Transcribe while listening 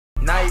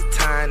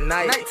Nighttime,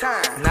 night.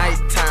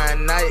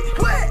 Nighttime, night.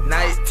 What?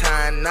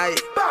 Nighttime, night.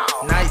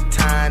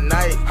 Nighttime,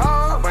 night.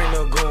 Bring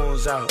the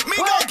goons out. Bring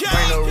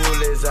the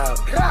rulers out.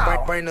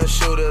 Bring the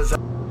shooters out.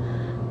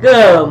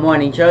 Good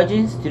morning,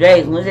 Trojans.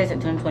 Today is Wednesday,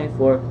 September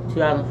 24th,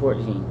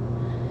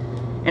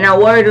 2014. And our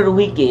word of the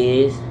week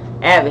is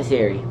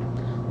adversary.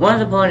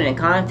 One's opponent in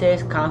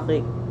contest,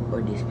 conflict,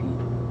 or dispute.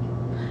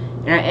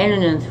 And our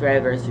antonyms for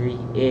adversary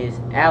is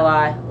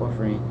ally or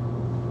friend.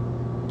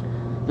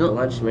 The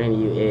lunch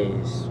menu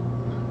is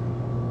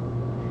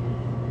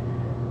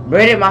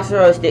breaded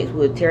mozzarella sticks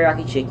with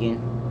teriyaki chicken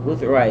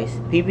with rice,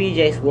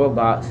 PBJ swirl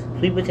box,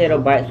 sweet potato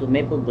bites with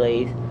maple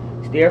glaze,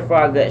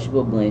 stir-fried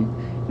vegetable blend,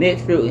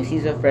 mixed fruit and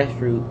seasoned fresh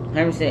fruit,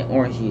 100%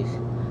 orange juice.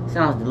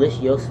 Sounds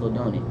delicious,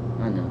 don't it?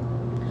 I know.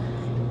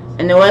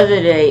 And the weather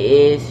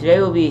today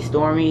will be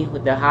stormy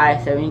with the high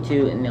of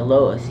 72 and the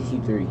low of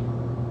 63.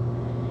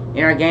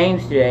 In our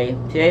games today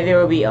there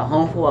will be a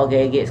home football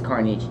game against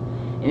Carnage,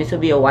 and this will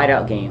be a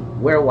whiteout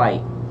game. Wear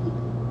white.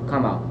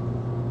 Come out.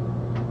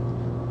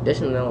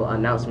 Additional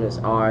announcements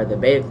are the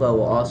Beta Club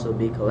will also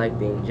be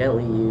collecting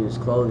gently used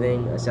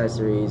clothing,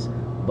 accessories,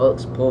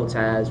 books, pull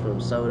tabs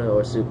from soda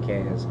or soup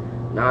cans,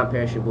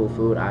 non-perishable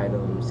food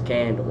items,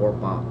 canned or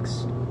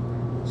boxed.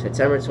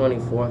 September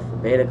 24th, the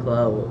Beta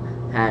Club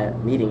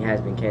meeting has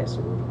been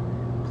canceled.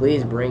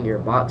 Please bring your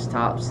box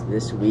tops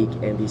this week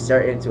and be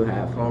certain to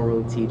have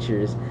homeroom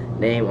teacher's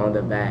name on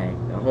the bag.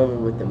 The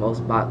homeroom with the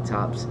most box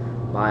tops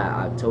by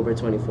October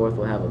 24th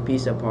will have a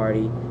pizza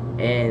party,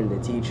 and the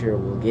teacher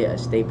will get a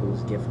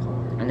Staples gift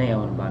card. I know y'all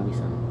want to buy me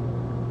some.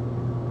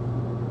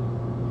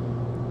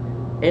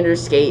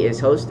 Interskate is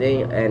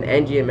hosting an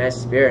NGMS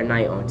Spirit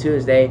Night on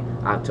Tuesday,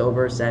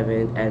 October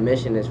 7th.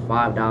 Admission is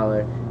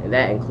 $5, and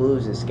that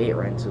includes the skate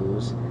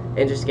rentals.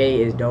 Interskate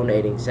is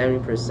donating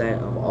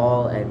 70% of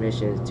all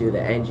admissions to the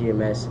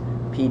NGMS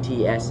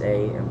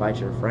PTSA. Invite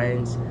your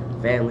friends,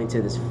 family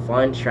to this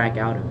fun track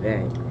out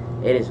event.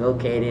 It is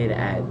located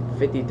at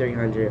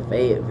 5300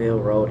 Fayetteville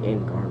Road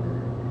in Garner.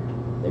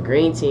 The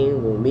Green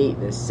Team will meet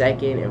the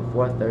second and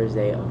fourth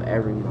Thursday of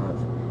every month,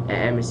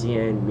 and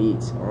MSCN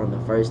meets on the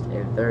first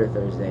and third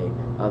Thursday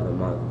of the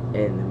month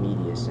in the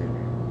Media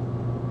Center.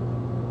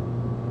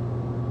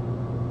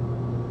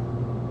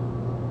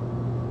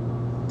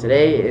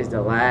 Today is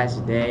the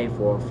last day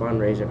for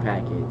fundraiser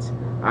packets.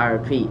 I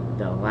repeat,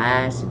 the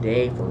last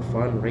day for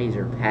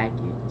fundraiser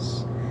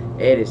packets.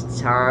 It is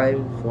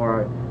time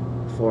for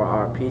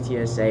our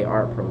PTSA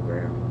art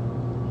program.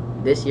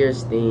 This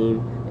year's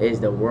theme is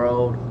the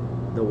world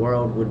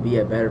would be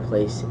a better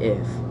place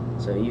if,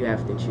 so you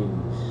have to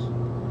choose.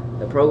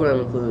 The program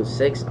includes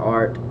 6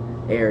 art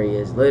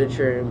areas: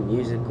 literature,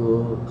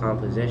 musical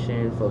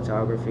composition,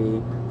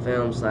 photography,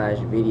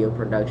 film/video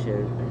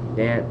production,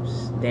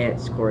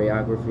 dance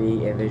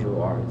choreography, and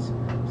visual arts.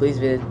 Please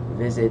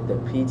visit the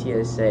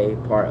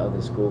PTSA part of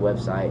the school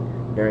website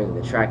during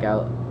the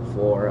trackout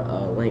for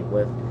a link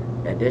with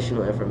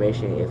additional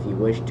information if you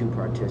wish to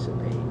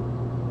participate.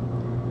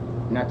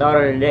 And our thought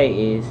of the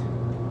day is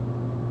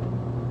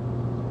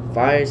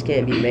fires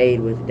can't be made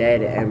with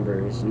dead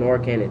embers, nor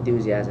can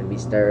enthusiasm be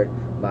stirred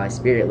by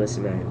spiritless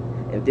men.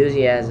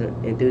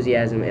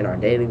 Enthusiasm in our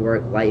daily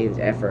work lightens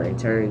effort and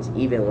turns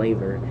even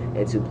labor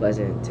into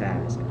pleasant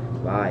tasks.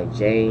 By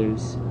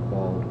James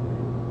Baldwin.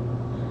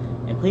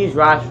 And please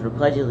rise for the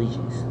Pledge of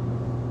Allegiance.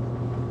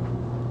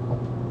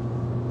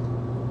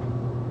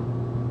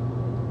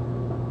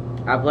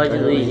 I pledge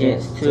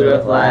allegiance to the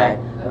flag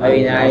of the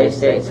United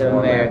States of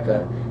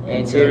America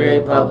and to the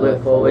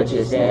republic for which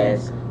it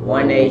stands,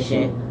 one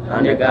nation,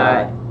 under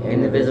God,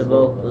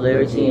 indivisible, with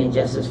liberty and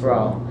justice for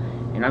all.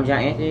 And I'm John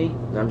Anthony.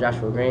 And I'm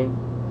Joshua Green.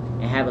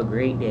 And have a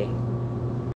great day.